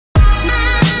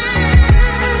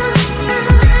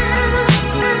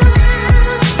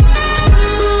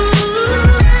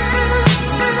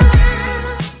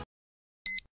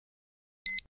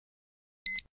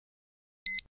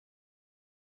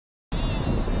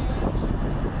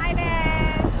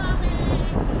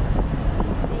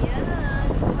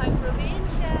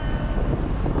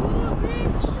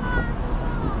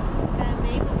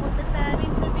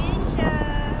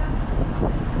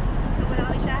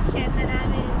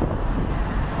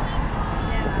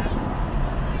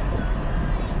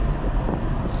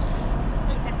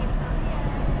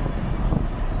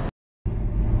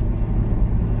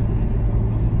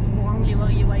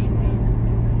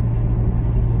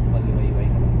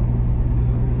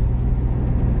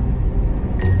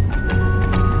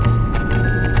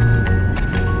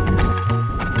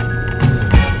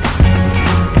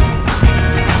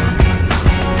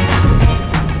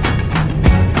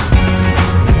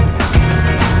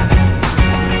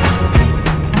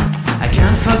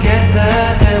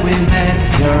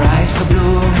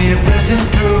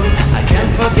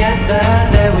forget the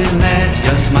day we met.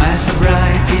 Your smile so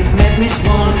bright, it made me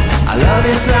swoon. Our love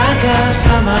is like a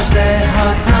summer's day,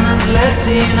 hot and endless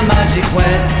in a magic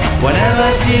way. Whenever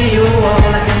I see you,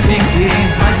 all I can think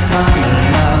is my summer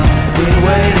love. Been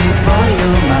waiting for you,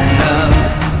 my love.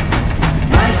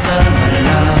 My summer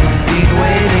love. Been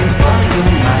waiting for you,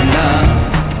 my love.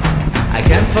 I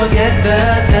can't forget the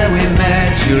day we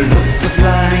met. You looked so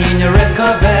fly in your red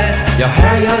Corvette. Your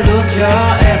hair, your look, your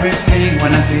everything.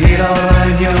 When I see it all, I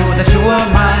knew that you were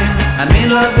mine. I'm in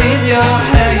love with your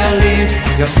hair, your lips,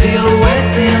 your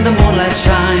silhouette in the moonlight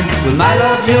shine. With my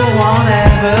love you won't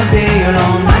ever be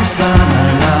alone. My summer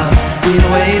love, been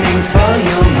waiting for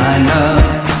you, my love.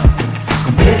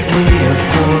 Completely a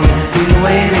fool, been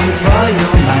waiting for you,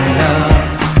 my love.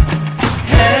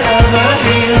 Head over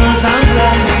heels, I'm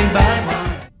blinded by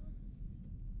one.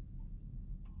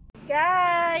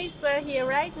 Guys, we're here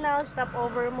right now. Stop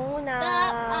over muna.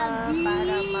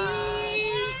 Para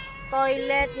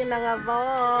ma-toilet yung mga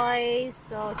boys.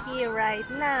 So, here right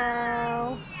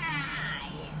now.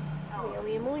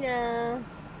 Uwi muna.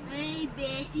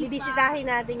 Bibisitahin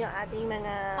natin yung ating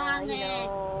mga, you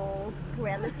know,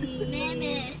 relatives.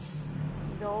 Memes.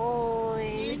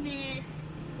 Doy.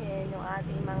 Memes. And yung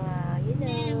ating mga, you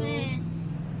know,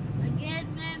 Memes. Again,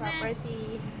 memes.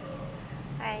 property.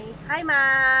 Hi. Hi,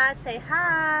 Matt. Say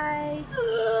hi.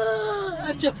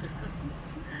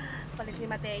 Palit ni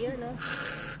Mateo, no?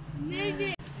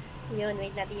 Meme. Yun,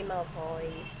 wait natin yung mga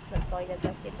boys. Nag-toilet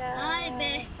na sila. Ay,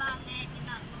 best pangit.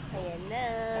 Ayan na.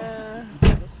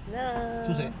 Tapos na.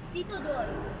 Susi. Dito doon.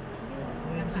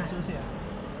 Ayan si Susi ah.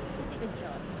 Susi ka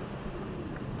dyan.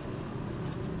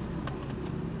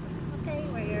 Okay,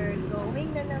 we're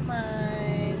going na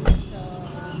naman. So,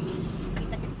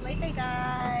 kita-kits later,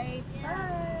 guys.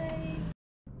 Bye!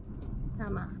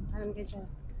 Tama. Alam ka dyan.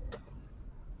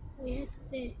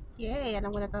 Pwede. Yay!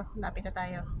 Alam ko na to. Lapit na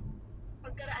tayo.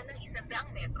 Pagkaraan ng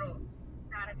 100 metro,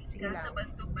 darating ka sa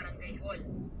Bantog Barangay Hall.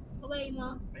 Okay,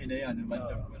 ma. Ay na yan,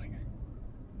 Bantog Barangay.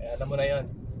 Ay, alam mo na yan.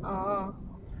 Oo.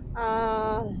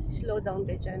 Slow down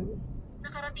ka dyan.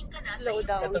 Nakarating ka na Slow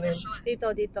sa down. Ito na yun. Dito,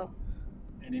 dito.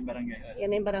 Yan yung barangay.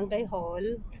 Yan yung barangay hall.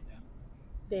 Ganyan.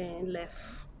 Then, left.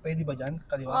 Pwede ba dyan?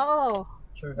 Kaliwa? Oo.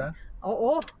 Sure ka?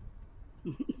 Oo.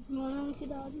 Marami si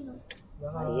daddy, no?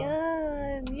 Baka...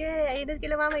 Ayan. Yay. Ayun na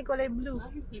kila mama. Yung kulay blue.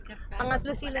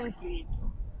 Pangatlo sila.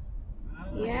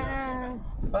 Yeah.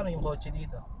 Paano yung kotse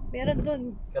dito? Meron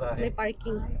dun. Garahe? May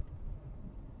parking.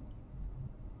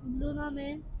 Blue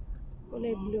namin.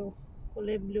 Kulay blue.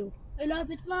 Kulay blue. Ay,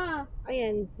 lapit ma.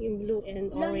 Ayan. Yung blue and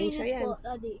Ilang orange. minutes Ayan. po,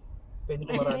 daddy? Pwede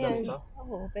pumarada Ayan. dito?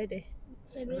 Oo, pwede.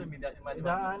 7.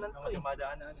 Idaanan to eh.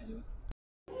 Madaanan eh.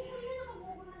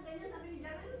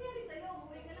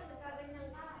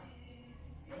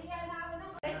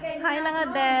 Hi mga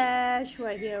besh!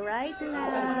 We're here right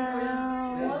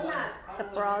now sa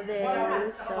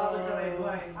province. So,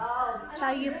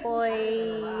 tayo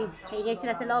po'y ingay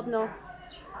sila sa loob, no?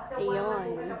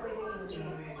 Ayun.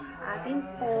 Atin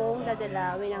pong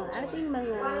dadalawin ang ating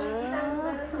mga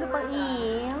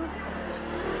lupain.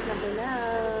 Labo na.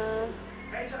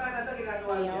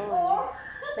 Ayun.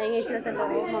 Maingay sila sa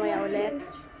loob. Mamaya ulit.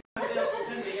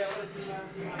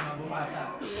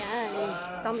 Yan.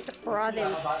 Kami sa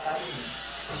province.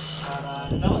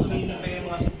 Dapat may yung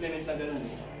mga supplement na gano'n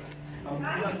eh.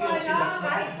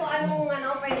 Kahit kung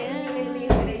anong pwede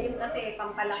nililinis sila yun kasi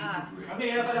pampalakas. Okay,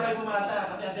 kaya pala kayo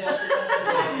bumata kasi ate.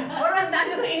 Pero ang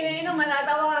dami ko iniinom,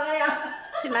 manatawa ka kaya.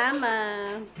 Si Mama.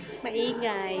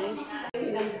 Maingay.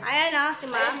 Ayan o, si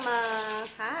Mama.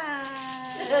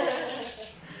 Hi!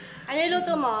 Ano yung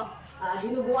luto mo?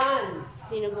 Dinuguan.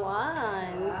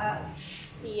 Dinuguan.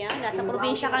 Yan, nasa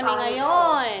probinsya kami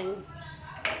ngayon.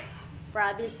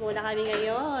 Province muna kami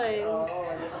ngayon.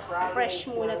 Fresh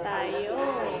muna tayo.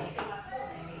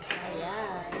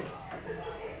 Ayan.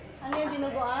 Ano yung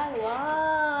dinuguan?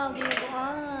 Wow,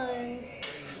 dinuguan.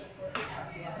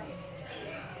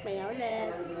 Maya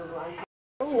ulit.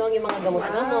 Yung mga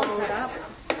gamot-gamot. Sarap.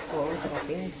 Oo, sarap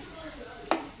yun.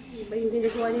 Iba yung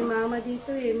dinuguan ni Mama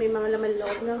dito eh. May mga laman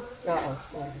loob na. Oo.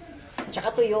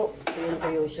 Tsaka tuyo.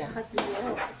 Tuyo siya. Katlo.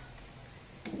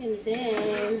 And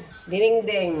then,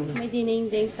 Ding-ding. may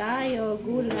dinengdeng tayo.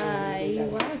 Gulay.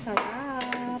 Wow,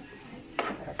 sarap.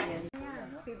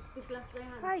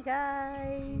 Hi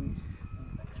guys!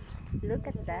 Look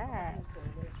at that!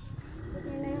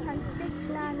 Yan na yung antik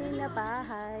namin na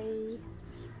bahay.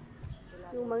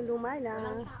 Lumang-luma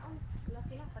na.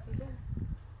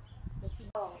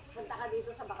 Punta ka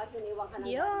dito sa bakasyon, iwan ka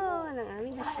Yun, ang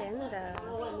aming hacienda.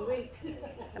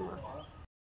 Tama.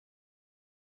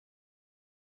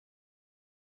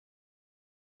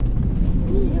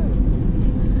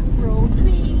 Road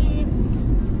trip!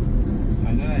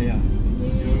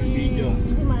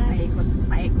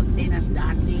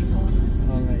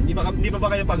 Hindi pa ba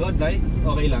kayo pagod, Day?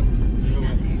 Okay lang.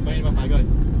 Hindi pa kayo mapagod.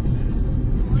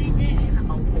 O hindi.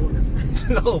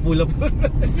 Nakaupo lang po.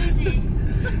 Hindi.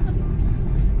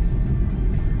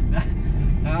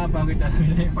 Nakapagod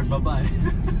talaga na yung pagbaba eh.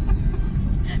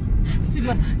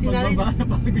 Pagbaba na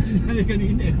pagod si Nanay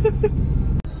kanina eh.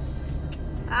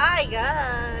 Hi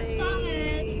guys!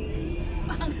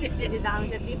 Bakit? Dito na kami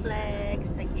sa T-Flex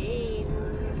again.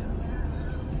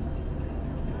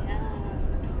 Ayan.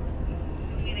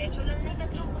 Diretso lang ng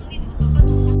 30 minuto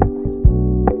patungo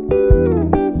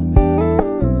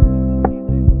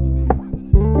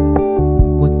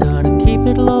We're gonna keep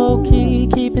it low-key,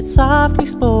 keep it softly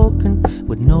spoken,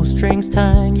 with no strings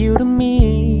tying you to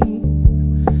me.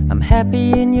 I'm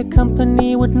happy in your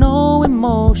company with no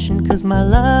emotion, 'cause my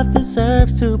love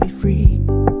deserves to be free.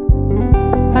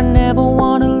 I never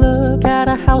wanna look at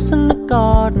a house in the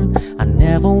garden, I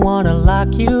never wanna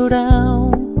lock you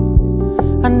down.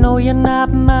 I know you're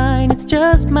not mine, it's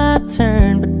just my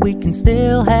turn, but we can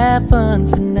still have fun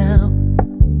for now.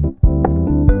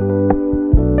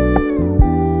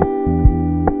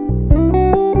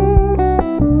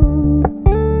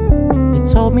 You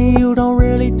told me you don't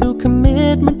really do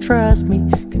commitment, trust me,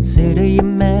 consider your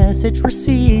message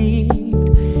received.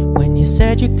 When you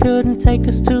said you couldn't take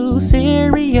us too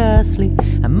seriously,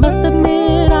 I must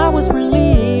admit I was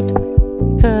relieved.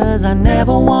 'Cause I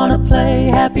never wanna play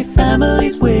happy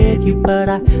families with you, but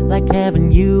I like having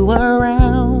you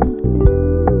around.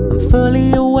 I'm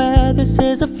fully aware this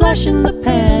is a flash in the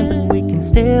pan, but we can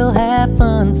still have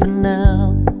fun for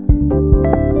now.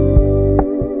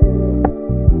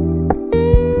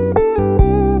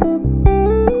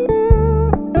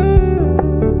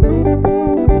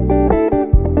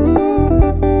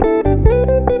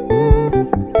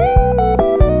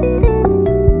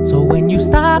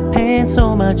 Stop paying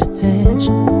so much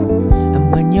attention,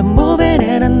 and when you're moving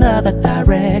in another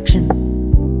direction,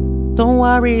 don't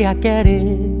worry, I get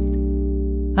it.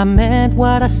 I meant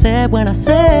what I said when I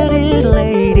said it,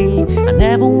 lady. I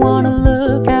never wanna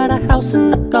look at a house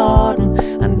in the garden,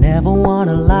 I never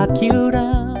wanna lock you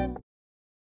down.